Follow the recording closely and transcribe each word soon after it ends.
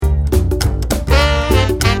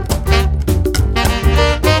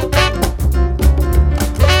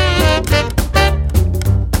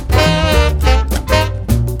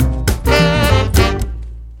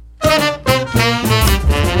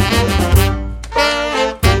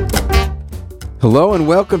Hello and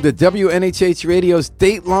welcome to WNHH Radio's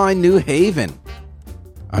Dateline New Haven.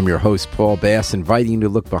 I'm your host, Paul Bass, inviting you to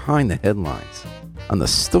look behind the headlines on the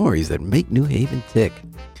stories that make New Haven tick.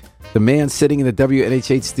 The man sitting in the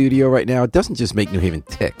WNHH studio right now doesn't just make New Haven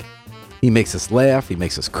tick. He makes us laugh, he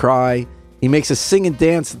makes us cry, he makes us sing and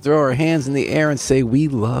dance and throw our hands in the air and say, we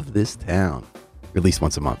love this town, at least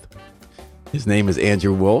once a month. His name is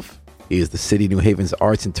Andrew Wolf. He is the City of New Haven's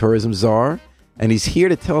Arts and Tourism Czar. And he's here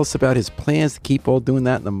to tell us about his plans to keep on doing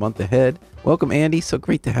that in the month ahead. Welcome, Andy. So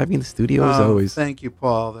great to have you in the studio, as always. Thank you,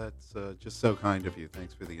 Paul. That's just so kind of you.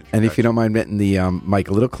 Thanks for the introduction. And if you don't mind getting the mic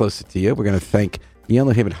a little closer to you, we're going to thank the New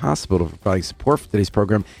Haven Hospital for providing support for today's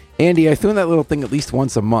program. Andy, I threw in that little thing at least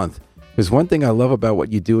once a month, because one thing I love about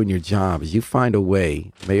what you do in your job is you find a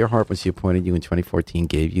way. Mayor Harp, when she appointed you in 2014,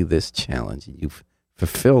 gave you this challenge, and you've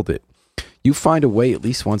fulfilled it. You find a way at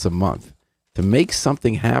least once a month to make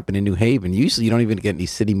something happen in New Haven. Usually you don't even get any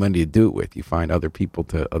city money to do it with. You find other people,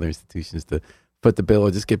 to other institutions to foot the bill,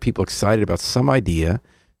 or just get people excited about some idea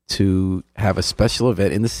to have a special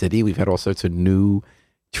event in the city. We've had all sorts of new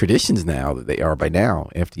traditions now that they are by now,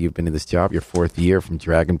 after you've been in this job, your fourth year, from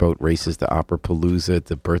dragon boat races to opera palooza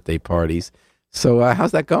to birthday parties. So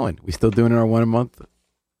how's that going? We still doing our one a month?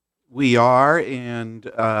 We are, and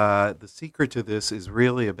the secret to this is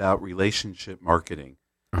really about relationship marketing.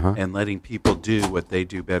 And letting people do what they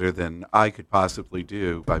do better than I could possibly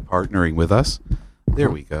do by partnering with us. There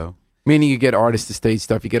we go. Meaning you get artists to stage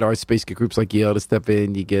stuff, you get art space, get groups like Yale to step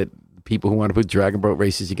in, you get people who want to put dragon boat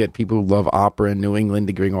races, you get people who love opera in New England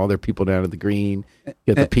to bring all their people down to the green, you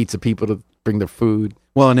get the pizza people to bring their food.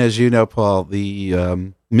 Well, and as you know, Paul,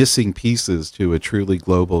 the missing pieces to a truly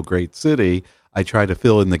global great city, I try to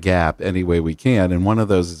fill in the gap any way we can, and one of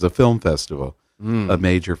those is a film festival. A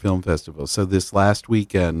major film festival. So this last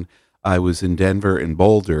weekend, I was in Denver and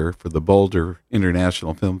Boulder for the Boulder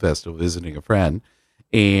International Film Festival, visiting a friend,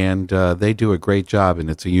 and they do a great job, and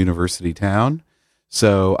it's a university town.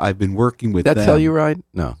 So I've been working with them. That Telluride?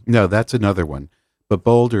 No, that's another one. But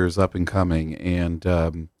Boulder is up and coming, and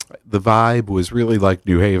the vibe was really like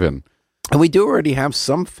New Haven. And we do already have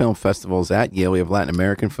some film festivals at Yale. We have Latin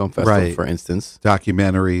American Film Festival, for instance.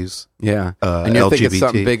 Documentaries. Yeah. And you're LGBT. thinking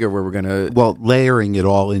something bigger where we're going to... Well, layering it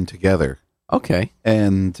all in together. Okay.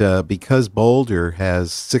 And because Boulder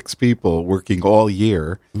has 6 people working all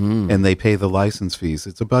year, and they pay the license fees,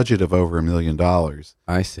 it's a budget of over $1 million.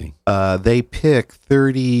 I see. They pick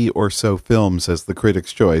 30 or so films as the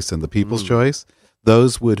Critics' Choice and the People's Choice.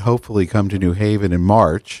 Those would hopefully come to New Haven in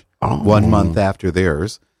March, 1 month after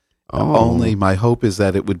theirs. Only my hope is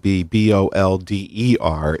that it would be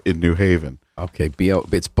Bolder in New Haven. Okay,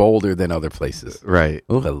 it's bolder than other places. Right.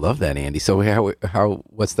 Oh, I love that, Andy. So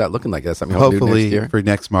what's that looking like? That's something hopefully next year? For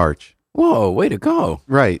next March. Whoa, way to go.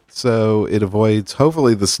 Right. So it avoids,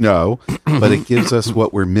 hopefully, the snow, but it gives us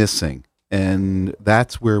what we're missing. And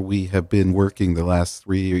that's where we have been working the last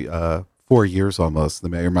 4 years almost, the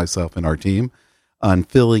mayor, myself, and our team, on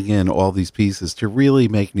filling in all these pieces to really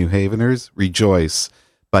make New Haveners rejoice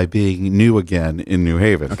by being new again in New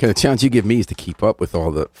Haven. Okay, the challenge you give me is to keep up with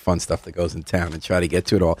all the fun stuff that goes in town and try to get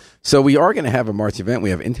to it all. So we are going to have a March event.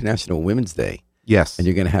 We have International Women's Day. Yes. And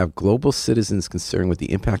you're going to have global citizens concerned with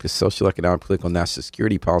the impact of social, economic, political, and national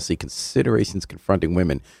security policy considerations confronting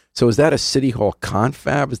women. So is that a City Hall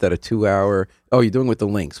confab? Is that a 2-hour? Oh, you're doing with the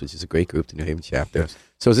Links, which is a great group, the New Haven chapter. Yes.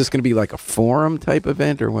 So is this going to be like a forum type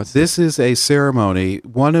event, or what's this? Is a ceremony.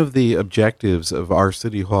 One of the objectives of our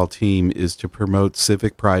City Hall team is to promote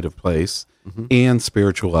civic pride of place and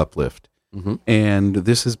spiritual uplift. And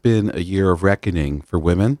this has been a year of reckoning for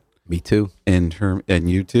women. Me too. And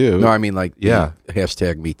you too. No, I mean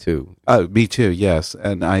hashtag me too. Oh, me too, yes.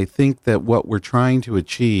 And I think that what we're trying to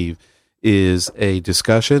achieve is a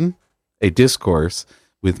discussion, a discourse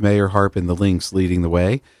with Mayor Harp and the Links leading the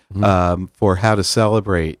way for how to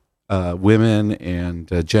celebrate women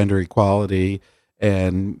and gender equality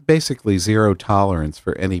and basically zero tolerance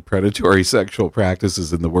for any predatory sexual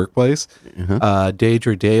practices in the workplace.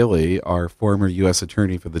 Deidre Daly, our former U.S.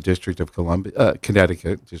 Attorney for the District of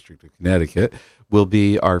Connecticut, will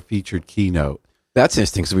be our featured keynote. That's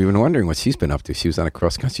interesting, because we've been wondering what she's been up to. She was on a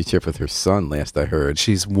cross-country trip with her son, last I heard.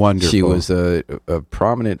 She's wonderful. She was a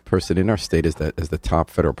prominent person in our state as the top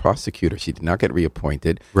federal prosecutor. She did not get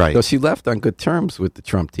reappointed. Right. Though she left on good terms with the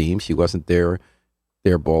Trump team. She wasn't their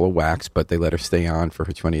ball of wax, but they let her stay on for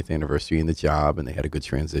her 20th anniversary in the job, and they had a good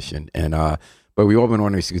transition. And but we've all been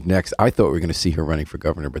wondering who's next. I thought we were going to see her running for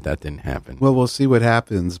governor, but that didn't happen. Well, we'll see what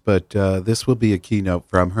happens, but this will be a keynote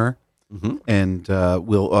from her. And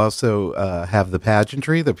we'll also have the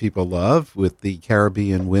pageantry that people love, with the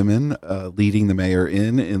Caribbean women leading the mayor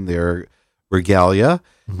in their regalia.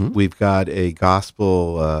 We've got a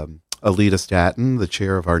gospel. Alita Staton, the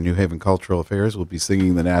chair of our New Haven Cultural Affairs, will be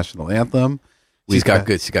singing the national anthem. She's got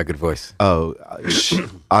good voice. Oh,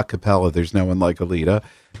 a cappella. There's no one like Alita.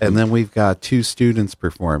 And then we've got 2 students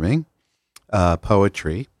performing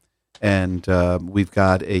poetry. And we've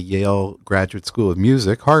got a Yale Graduate School of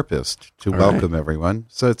Music harpist to welcome everyone.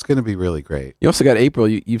 So it's going to be really great. You also got April.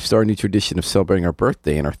 You've started a new tradition of celebrating our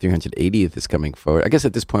birthday, and our 380th is coming forward. I guess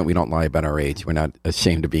at this point we don't lie about our age. We're not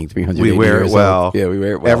ashamed of being 380 We wear it years well. old. Yeah, we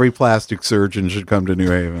wear it well. Every plastic surgeon should come to New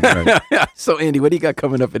Haven. Right? So, Andy, what do you got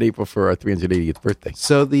coming up in April for our 380th birthday?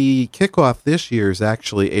 So the kickoff this year is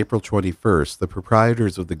actually April 21st. The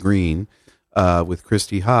proprietors of the Green, with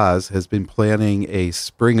Christy Haas, has been planning a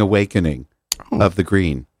spring awakening of the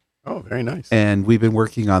Green. Oh, very nice. And we've been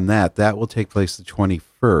working on that. That will take place the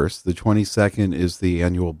 21st. The 22nd is the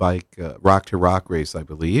annual bike Rock to Rock race, I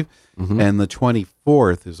believe. And the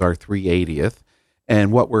 24th is our 380th.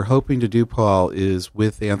 And what we're hoping to do, Paul, is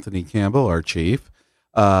with Anthony Campbell, our chief,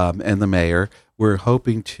 and the mayor, we're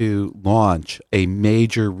hoping to launch a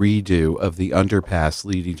major redo of the underpass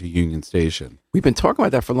leading to Union Station. We've been talking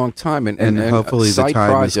about that for a long time. And hopefully the Site time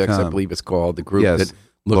has Projects, I come. believe it's called, the group Yes. that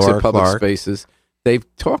looks Laura at public Clark. spaces. They've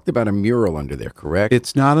talked about a mural under there, correct?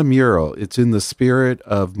 It's not a mural. It's in the spirit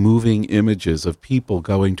of moving images of people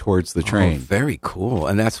going towards the train. Oh, very cool.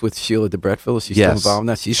 And that's with Sheila DeBrettville. She's Yes. still involved in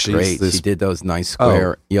that. She's great. this- She did those nice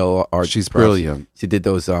square yellow art. She's props. brilliant. She did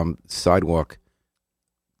those sidewalk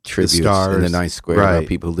tributes in the stars, nice square right. about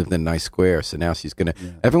people who lived in the nice square. So now she's going to.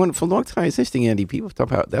 Everyone, for a long time, it's interesting, Andy. People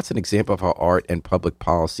talk about that's an example of how art and public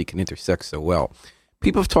policy can intersect so well.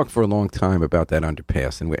 People have talked for a long time about that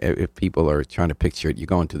underpass, and if people are trying to picture it, you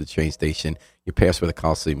go into the train station, you pass where the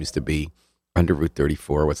Coliseum used to be, under Route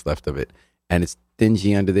 34, what's left of it, and it's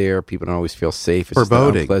dingy under there. People don't always feel safe. It's just an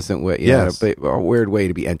Foreboding. unpleasant way, Yes. a weird way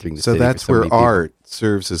to be entering the So city. for that's so where many people. art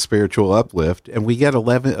serves as spiritual uplift. And we get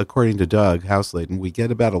 11, according to Doug Houselayton, we get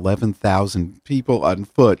about 11,000 people on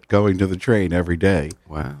foot going to the train every day.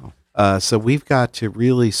 Wow. So we've got to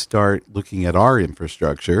really start looking at our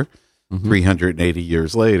infrastructure 380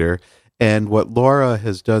 years later. And what Laura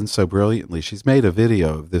has done so brilliantly, she's made a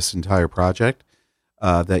video of this entire project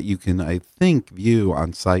that you can, I think, view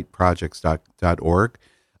on siteprojects.org.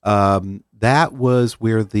 That was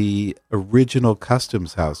where the original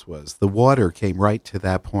customs house was. The water came right to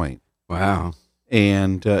that point. Wow.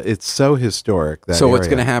 And it's so historic. That So what's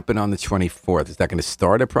area. going to happen on the 24th? Is that going to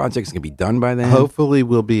start a project? Is it going to be done by then? Hopefully,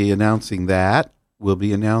 we'll be announcing that. We'll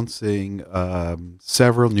be announcing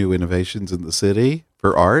several new innovations in the city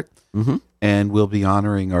for art, and we'll be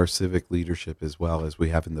honoring our civic leadership as well as we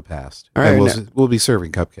have in the past. All right, And we'll be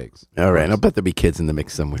serving cupcakes. All right. I'll bet there'll be kids in the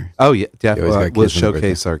mix somewhere. Oh yeah, always definitely. got We'll kids in the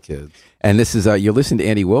showcase our kids. And this is you're listening to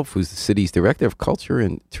Andy Wolf, who's the city's director of culture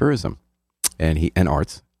and tourism, and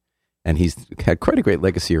arts, and he's had quite a great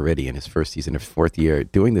legacy already. In he's in his 4th year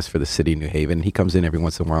doing this for the city of New Haven. He comes in every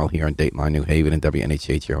once in a while here on Dateline New Haven and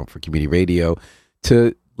WNHH, your home for community radio,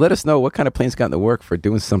 to let us know what kind of plans got in the work for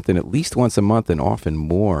doing something at least once a month and often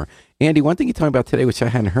more. Andy, one thing you talked about today, which I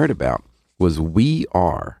hadn't heard about, was We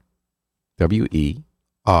Are,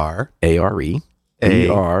 WEARE, We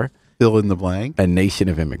Are Fill in the blank. a Nation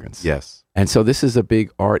of Immigrants. Yes. And so this is a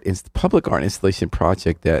big public art installation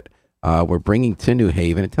project that we're bringing to New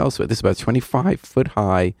Haven. And tell us, this is about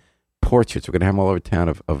 25-foot-high portraits. We're going to have them all over town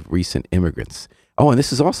of recent immigrants. Oh, and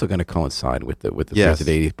this is also going to coincide with the Yes.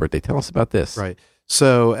 80th birthday. Tell us about this. Right.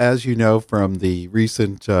 So, as you know from the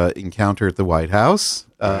recent encounter at the White House,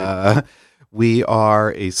 we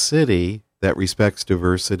are a city that respects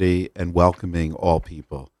diversity and welcoming all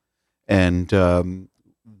people. And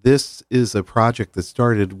this is a project that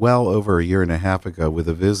started well over a year and a half ago with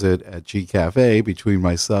a visit at G Cafe between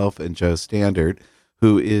myself and Joe Standard,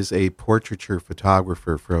 who is a portraiture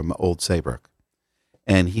photographer from Old Saybrook.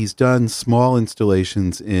 And he's done small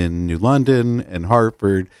installations in New London and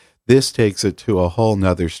Hartford. This takes it to a whole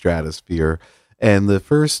nother stratosphere. And the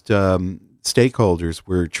first stakeholders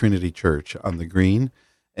were Trinity Church on the Green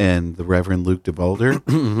and the Reverend Luke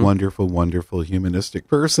DeBolder, wonderful, wonderful humanistic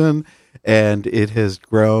person. And it has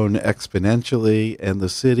grown exponentially, and the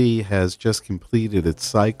city has just completed its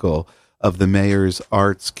cycle of the mayor's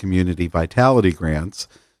Arts Community Vitality Grants.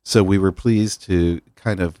 So we were pleased to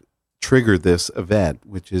kind of trigger this event,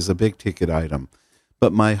 which is a big ticket item.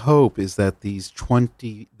 But my hope is that these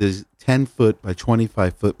 10-foot by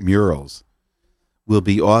 25-foot murals will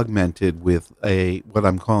be augmented with what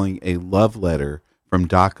I'm calling a love letter from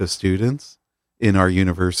DACA students in our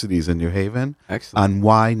universities in New Haven. Excellent. On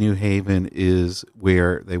why New Haven is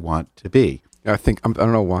where they want to be. I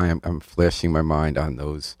don't know why I'm flashing my mind on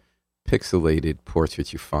those pixelated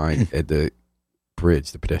portraits you find at the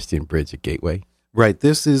bridge, the pedestrian bridge at Gateway. Right.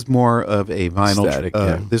 This is more of a vinyl. Static,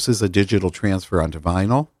 yeah. This is a digital transfer onto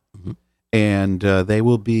vinyl. And they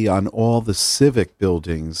will be on all the civic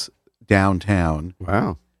buildings downtown.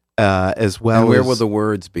 Wow. As well And where as will the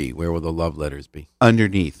words be? Where will the love letters be?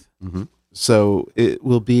 underneath. Mm-hmm. So it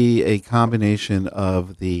will be a combination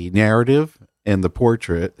of the narrative and the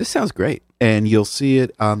portrait. This sounds great. And you'll see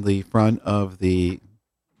it on the front of the,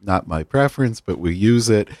 not my preference, but we use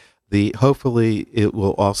it. Hopefully it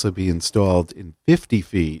will also be installed in 50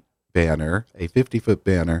 feet banner, a 50-foot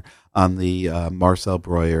banner on the Marcel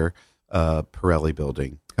Breuer Pirelli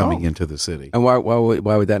building coming into the city. And why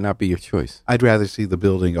would that not be your choice? I'd rather see the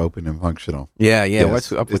building open and functional. Yeah. Yes,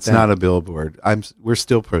 What's up with it's that? not a billboard. We're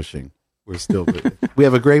still pushing. We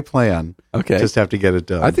have a great plan. Okay. Just have to get it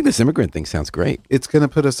done. I think this immigrant thing sounds great. It's going to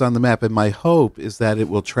put us on the map, and my hope is that it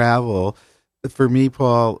will travel. For me,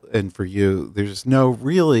 Paul, and for you, there's no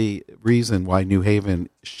really reason why New Haven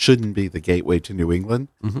shouldn't be the gateway to New England.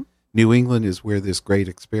 Mm-hmm. New England is where this great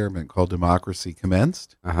experiment called democracy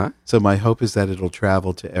commenced. Uh-huh. So my hope is that it'll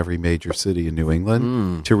travel to every major city in New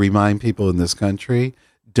England to remind people in this country,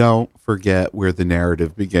 don't forget where the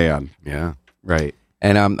narrative began. Yeah. Right.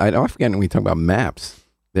 And I don't forget when we talk about maps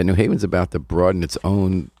that New Haven's about to broaden its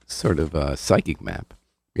own sort of psychic map.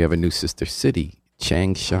 We have a new sister city,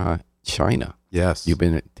 Changsha, China. Yes. You've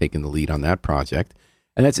been taking the lead on that project.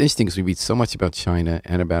 And that's interesting because we read so much about China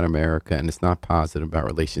and about America, and it's not positive about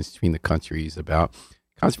relations between the countries, about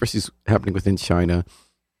controversies happening within China.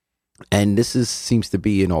 And this seems to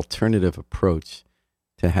be an alternative approach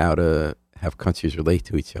to how to have countries relate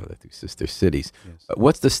to each other through sister cities. Yes.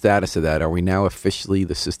 What's the status of that? Are we now officially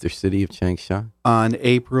the sister city of Changsha? On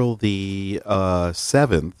April the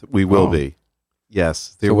 7th, we will be.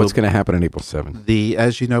 Yes. So what's going to happen on April 7th?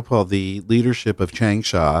 As you know, Paul, the leadership of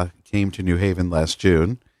Changsha came to New Haven last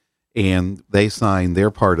June, and they signed their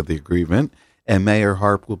part of the agreement, and Mayor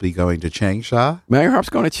Harp will be going to Changsha. Mayor Harp's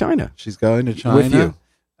going to China. She's going to China. With you.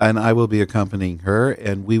 And I will be accompanying her,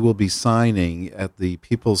 and we will be signing at the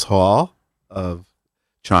People's Hall of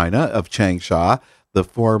China, of Changsha, the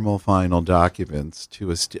formal final documents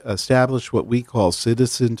to establish what we call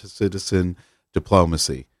citizen-to-citizen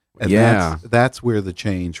diplomacy. And that's where the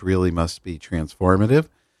change really must be transformative.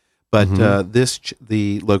 But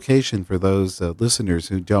the location, for those listeners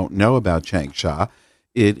who don't know about Changsha,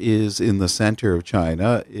 it is in the center of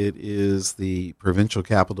China. It is the provincial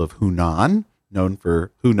capital of Hunan, known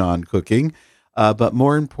for Hunan cooking. But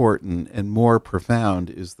more important and more profound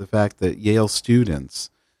is the fact that Yale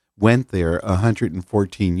students went there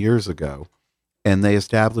 114 years ago, and they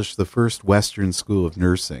established the first Western school of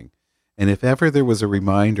nursing. And if ever there was a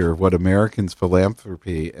reminder of what Americans'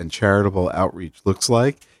 philanthropy and charitable outreach looks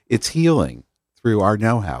like, it's healing through our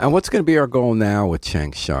know-how. And what's going to be our goal now with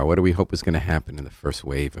Changsha? What do we hope is going to happen in the first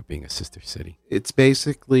wave of being a sister city? It's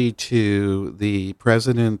basically to the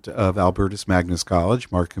president of Albertus Magnus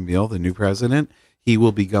College, Mark Camille, the new president. He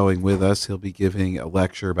will be going with us. He'll be giving a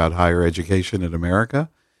lecture about higher education in America.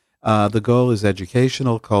 The goal is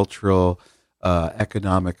educational, cultural,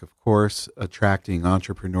 economic, of course, attracting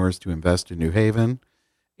entrepreneurs to invest in New Haven,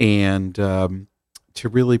 and to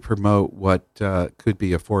really promote what could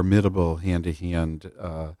be a formidable hand-to-hand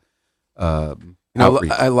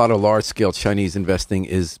outreach. A lot of large-scale Chinese investing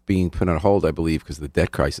is being put on hold, I believe, because of the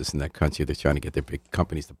debt crisis in that country. They're trying to get their big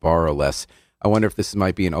companies to borrow less. I wonder if this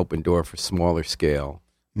might be an open door for smaller scale.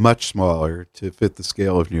 Much smaller to fit the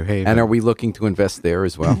scale of New Haven. And are we looking to invest there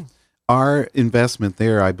as well? Our investment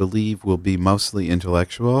there, I believe, will be mostly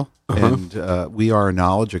intellectual, and we are a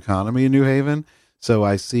knowledge economy in New Haven. So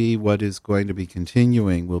I see what is going to be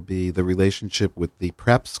continuing will be the relationship with the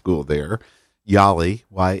prep school there, YALI,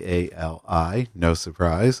 Y-A-L-I, no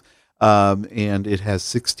surprise, and it has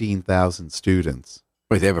 16,000 students.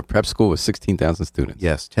 Wait, they have a prep school with 16,000 students?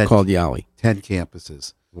 Yes. Called YALI. 10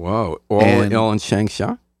 campuses. Whoa. All in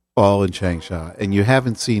Changsha? All in Changsha. And you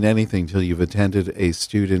haven't seen anything till you've attended a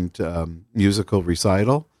student musical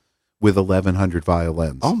recital with 1,100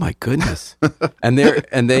 violins. Oh my goodness! and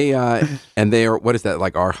they are what is that,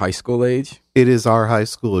 like our high school age? It is our high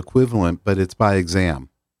school equivalent, but it's by exam.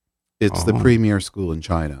 It's the premier school in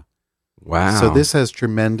China. Wow! So this has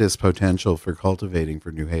tremendous potential for cultivating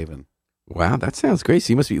for New Haven. Wow, that sounds great.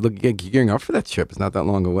 So you must be gearing up for that trip. It's not that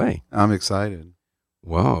long away. I'm excited.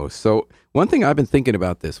 Whoa! So one thing I've been thinking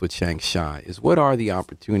about this with Changsha is what are the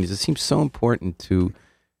opportunities? It seems so important to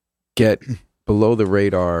get below the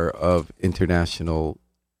radar of international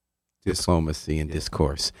diplomacy and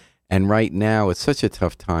discourse. And right now, it's such a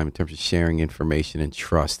tough time in terms of sharing information and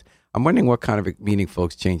trust. I'm wondering what kind of meaningful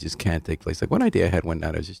exchanges can take place. Like one idea I had one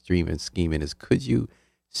night, I was just dreaming, scheming, is could you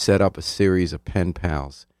set up a series of pen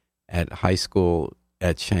pals at high school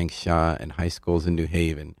at Changsha and high schools in New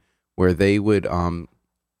Haven, where they would,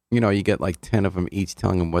 you get like 10 of them each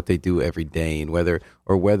telling them what they do every day, and whether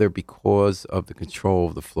because of the control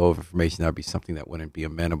of the flow of information, that would be something that wouldn't be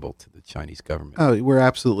amenable to the Chinese government. Oh, we're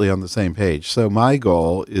absolutely on the same page. So my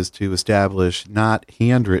goal is to establish not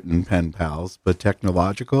handwritten pen pals, but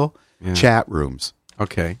technological chat rooms.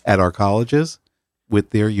 Okay. At our colleges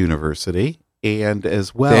with their university, and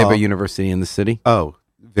as well. They have a university in the city? Oh,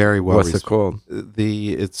 very well. What's it called?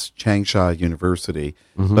 It's Changsha University,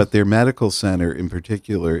 Mm-hmm. but their medical center in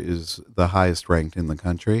particular is the highest ranked in the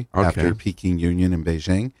country after Peking Union in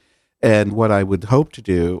Beijing. And what I would hope to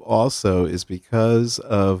do also is, because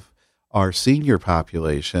of our senior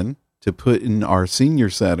population, to put in our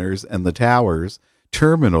senior centers and the towers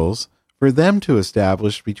terminals for them to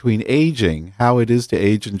establish between aging, how it is to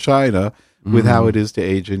age in China with how it is to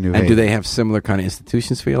age in New Haven. And do they have similar kind of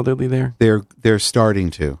institutions for elderly there? They're starting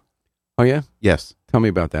to. Oh, yeah? Yes. Tell me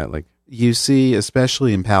about that. Like, you see,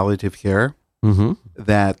 especially in palliative care, mm-hmm.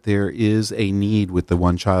 that there is a need with the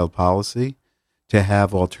one-child policy to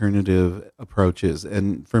have alternative approaches.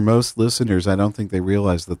 And for most listeners, I don't think they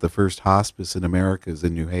realize that the first hospice in America is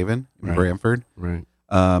in New Haven, in Brantford. Right.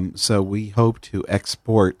 So we hope to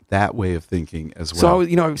export that way of thinking as well.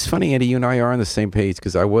 So, it's funny, Andy, you and I are on the same page,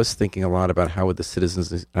 because I was thinking a lot about how would the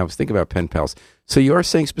citizens, and I was thinking about pen pals. So you are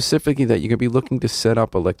saying specifically that you're going to be looking to set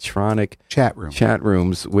up electronic chat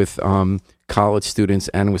rooms with college students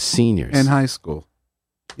and with seniors. And high school.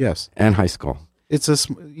 Yes. And high school. It's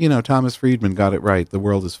Thomas Friedman got it right. The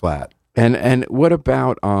world is flat. And what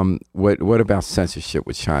about what about censorship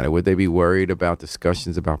with China? Would they be worried about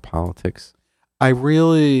discussions about politics? I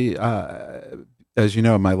really, as you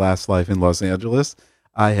know, in my last life in Los Angeles,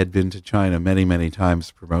 I had been to China many, many times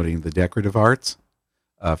promoting the decorative arts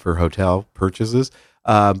for hotel purchases.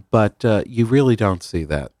 But you really don't see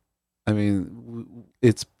that. I mean,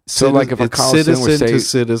 it's like if a college citizen to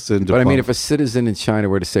citizen. But I mean, if a citizen in China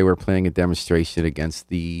were to say we're planning a demonstration against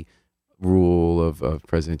the rule of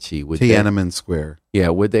President Xi, would Tiananmen Square? Yeah,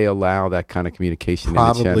 would they allow that kind of communication?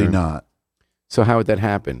 Probably not. So how would that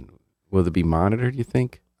happen? Will it be monitored, you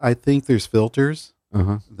think? I think there's filters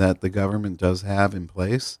that the government does have in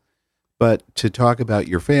place. But to talk about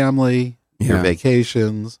your family, your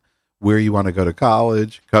vacations, where you want to go to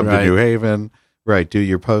college, come to New Haven, do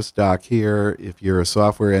your postdoc here. If you're a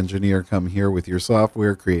software engineer, come here with your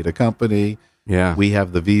software, create a company. Yeah. We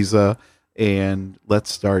have the visa, and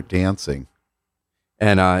let's start dancing.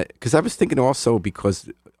 And because I was thinking also, because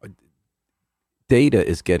data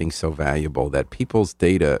is getting so valuable that people's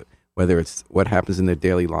data, whether it's what happens in their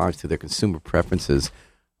daily lives to their consumer preferences,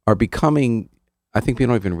 are becoming, I think we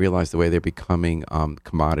don't even realize the way they're becoming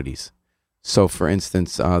commodities. So, for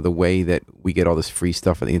instance, the way that we get all this free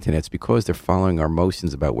stuff on the internet is because they're following our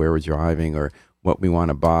motions about where we're driving or what we want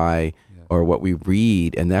to buy or what we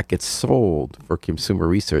read, and that gets sold for consumer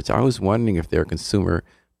research. I was wondering if there are consumer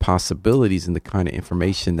possibilities in the kind of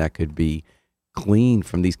information that could be gleaned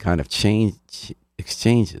from these kind of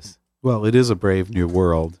exchanges. Well, it is a brave new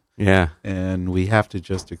world. Yeah. And we have to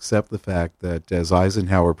just accept the fact that, as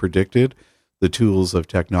Eisenhower predicted, the tools of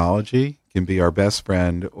technology can be our best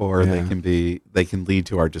friend, or they can lead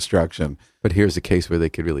to our destruction. But here's a case where they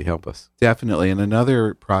could really help us. Definitely. And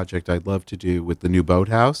another project I'd love to do with the new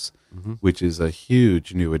boathouse, which is a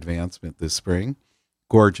huge new advancement this spring,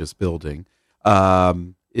 gorgeous building,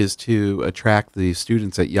 is to attract the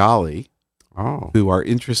students at Yali who are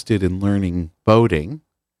interested in learning boating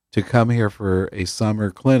to come here for a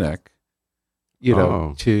summer clinic,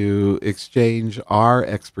 to exchange our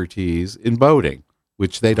expertise in boating,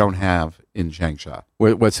 which they don't have in Changsha.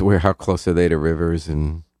 How close are they to rivers?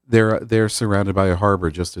 And they're surrounded by a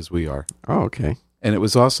harbor just as we are. Oh, okay. And it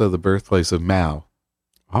was also the birthplace of Mao.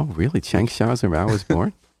 Oh, really? Changsha is where Mao was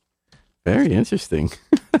born? Very interesting.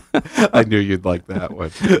 I knew you'd like that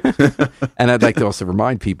one. And I'd like to also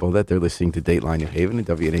remind people that they're listening to Dateline New Haven and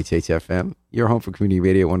WNHH-FM, your home for community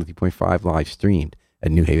radio 103.5, live streamed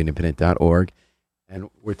at newhavenindependent.org. And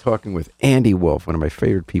we're talking with Andy Wolf, one of my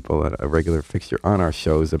favorite people, a regular fixture on our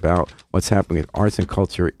shows, about what's happening with arts and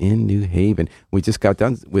culture in New Haven. We just got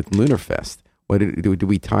done with Lunar Fest. Do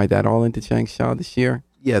we tie that all into Changsha this year?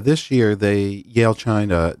 Yeah, this year Yale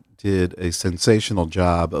China did a sensational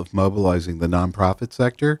job of mobilizing the nonprofit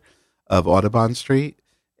sector of Audubon Street,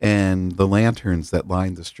 and the lanterns that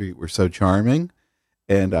lined the street were so charming,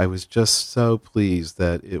 and I was just so pleased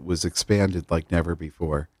that it was expanded like never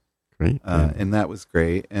before. Great. And that was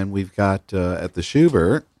great. And we've got at the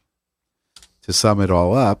Schubert, to sum it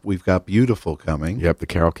all up, we've got Beautiful coming. Yep, the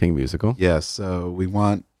Carole King musical. Yes, so we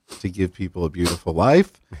want to give people a beautiful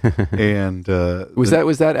life. And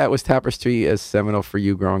was Tapestry as seminal for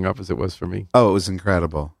you growing up as it was for me? Oh, it was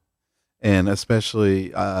incredible. And especially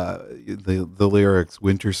the lyrics,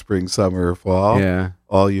 winter, spring, summer, or fall. Yeah.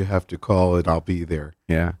 All you have to call and I'll be there.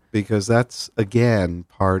 Yeah. Because that's, again,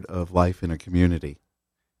 part of life in a community.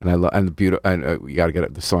 And I love and the beautiful. And you got to get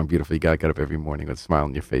up the song "Beautiful." You got to get up every morning with a smile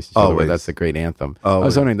on your face. Always. That's a great anthem. Always. I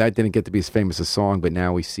was wondering that didn't get to be as famous a song, but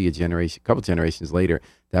now we see a couple generations later,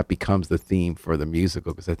 that becomes the theme for the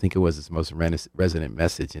musical because I think it was its most resonant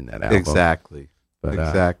message in that album. Exactly. But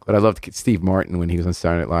exactly. I loved Steve Martin when he was on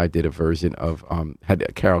Saturday Night Live. Did a version of had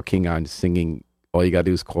Carole King on singing. All you got to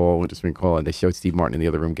do is call, winter, spring, call, and they showed Steve Martin in the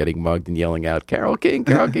other room getting mugged and yelling out, Carole King,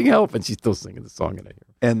 help!" And she's still singing the song in here.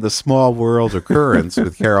 And the small world occurrence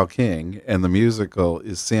with Carole King and the musical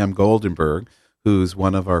is Sam Goldenberg, who's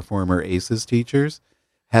one of our former ACES teachers,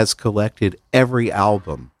 has collected every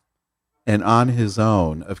album, and on his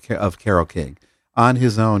own of Carole King. On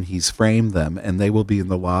his own, he's framed them, and they will be in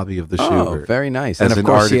the lobby of the Schubert. Oh, very nice. As And of an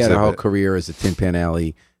course, art she had a whole exhibit. career as a Tin Pan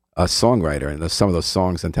Alley songwriter, and some of those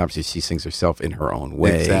songs, sometimes she sings herself in her own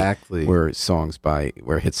way. Exactly. Were hit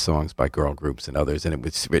songs by girl groups and others, and it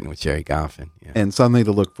was written with Jerry Goffin. Yeah. And something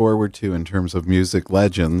to look forward to in terms of music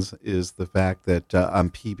legends is the fact that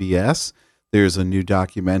on PBS, there's a new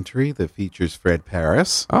documentary that features Fred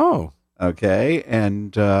Paris. Oh, Okay.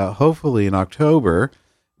 And hopefully in October,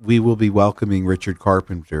 we will be welcoming Richard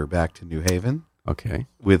Carpenter back to New Haven okay.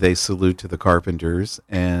 with a salute to the Carpenters.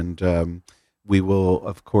 And we will,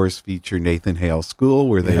 of course, feature Nathan Hale School,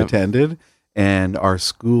 where they Yep. attended, and our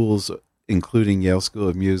schools, including Yale School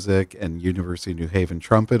of Music and University of New Haven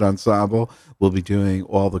Trumpet Ensemble, will be doing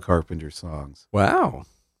all the Carpenter songs. Wow,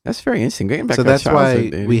 that's very interesting. Getting back So to our that's why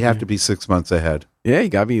childhood, we have to be 6 months ahead. Yeah, you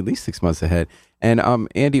got to be at least 6 months ahead. And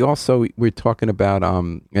Andy, also, we're talking about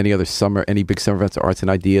any big summer events, arts and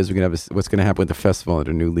ideas. We're gonna have what's going to happen with the festival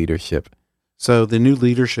under new leadership. So the new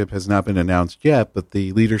leadership has not been announced yet, but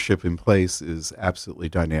the leadership in place is absolutely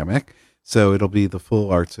dynamic. So it'll be the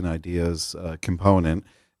full arts and ideas component.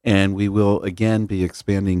 And we will, again, be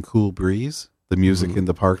expanding Cool Breeze, the Music in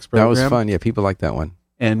the Parks That program. was fun. Yeah, people like that one.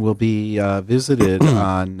 And we'll be visited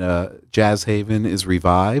on Jazz Haven is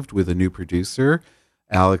revived with a new producer,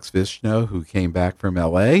 Alex Vishno, who came back from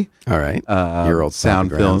L.A. All right. Uh, Your old sound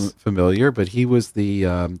stomping film grounds. familiar, but he was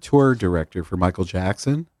the tour director for Michael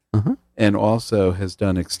Jackson. Uh-huh. And also has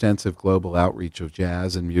done extensive global outreach of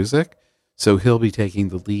jazz and music. So he'll be taking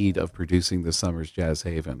the lead of producing this summer's Jazz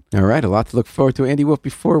Haven. All right, a lot to look forward to. Andy Wolf,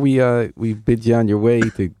 before we bid you on your way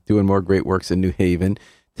to doing more great works in New Haven,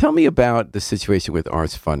 tell me about the situation with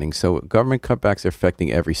arts funding. So government cutbacks are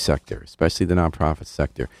affecting every sector, especially the nonprofit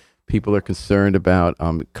sector. People are concerned about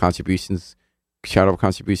contributions, charitable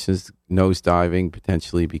contributions nosediving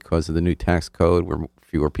potentially because of the new tax code where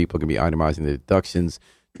fewer people can be itemizing the deductions.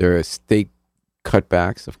 There are state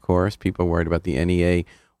cutbacks, of course. People are worried about the NEA.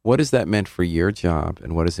 What has that meant for your job,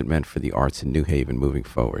 and what has it meant for the arts in New Haven moving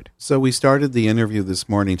forward? So we started the interview this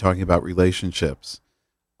morning talking about relationships.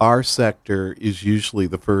 Our sector is usually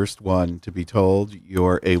the first one to be told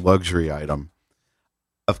you're a luxury item.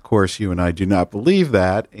 Of course, you and I do not believe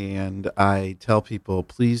that, and I tell people,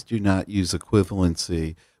 please do not use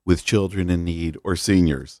equivalency with children in need or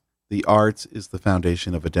seniors. The arts is the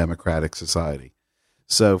foundation of a democratic society.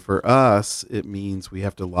 So for us, it means we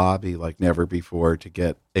have to lobby like never before to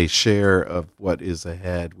get a share of what is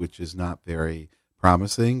ahead, which is not very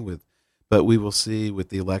promising. But we will see with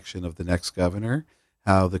the election of the next governor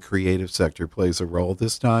how the creative sector plays a role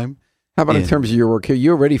this time. How about in terms of your work here?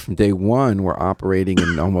 You already from day one were operating in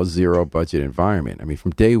an almost zero budget environment. I mean,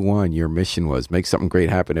 from day one, your mission was make something great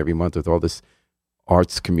happen every month with all this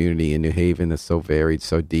arts community in New Haven that's so varied,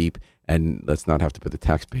 so deep, and let's not have to put the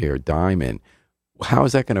taxpayer dime in. How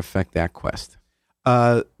is that going to affect that quest?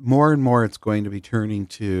 More and more it's going to be turning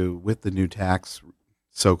to, with the new tax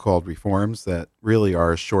so-called reforms that really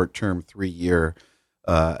are a short-term 3-year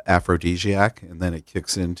aphrodisiac, and then it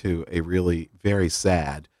kicks into a really very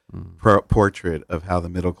sad portrait of how the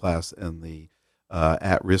middle class and the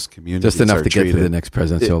at-risk communities Just enough are to get treated. to the next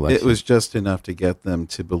presidential election. It was just enough to get them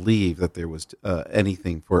to believe that there was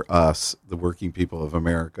anything for us, the working people of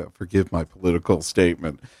America. Forgive my political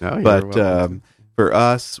statement. No, you're But welcome. for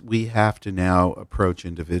us, we have to now approach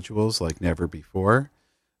individuals like never before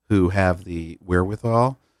who have the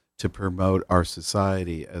wherewithal to promote our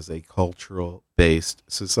society as a cultural-based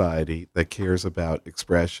society that cares about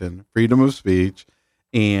expression, freedom of speech,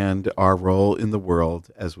 and our role in the world,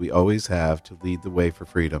 as we always have, to lead the way for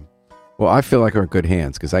freedom. Well, I feel like we're in good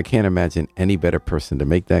hands because I can't imagine any better person to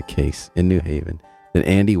make that case in New Haven than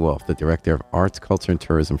Andy Wolf, the Director of Arts, Culture, and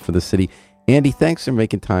Tourism for the city. Andy, thanks for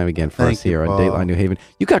making time again for Thank us here you, on Paul. Dateline New Haven.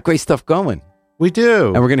 You got great stuff going. We do.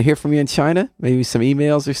 And we're going to hear from you in China, maybe some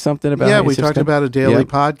emails or something about Yeah, it. we talked about a daily Yep.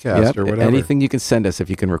 podcast or whatever. Anything you can send us. If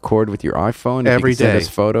you can record with your iPhone, if Every you can send day. us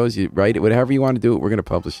photos, you write it, whatever you want to do it, we're going to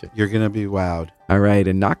publish it. You're going to be wowed. All right,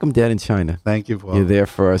 and knock them dead in China. Thank you, Paul. You're there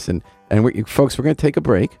for us. And folks, we're going to take a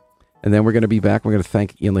break, and then we're going to be back. We're going to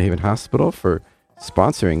thank Ian New Haven Hospital for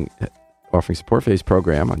sponsoring, offering support for this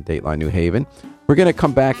program on Dateline New Haven. We're going to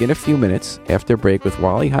come back in a few minutes after break with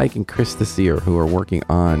Wally Hike and Chris Desir, who are working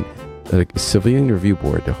on the Civilian Review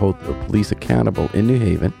Board to hold the police accountable in New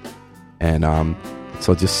Haven. And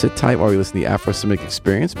so just sit tight while we listen to the Afro-Semitic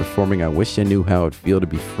Experience performing I Wish I Knew How It'd Feel to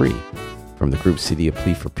Be Free from the group CD A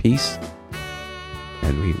Plea for Peace.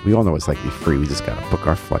 And we all know what it's like to be free. We just got to book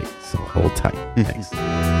our flight. So hold tight.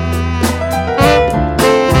 Thanks.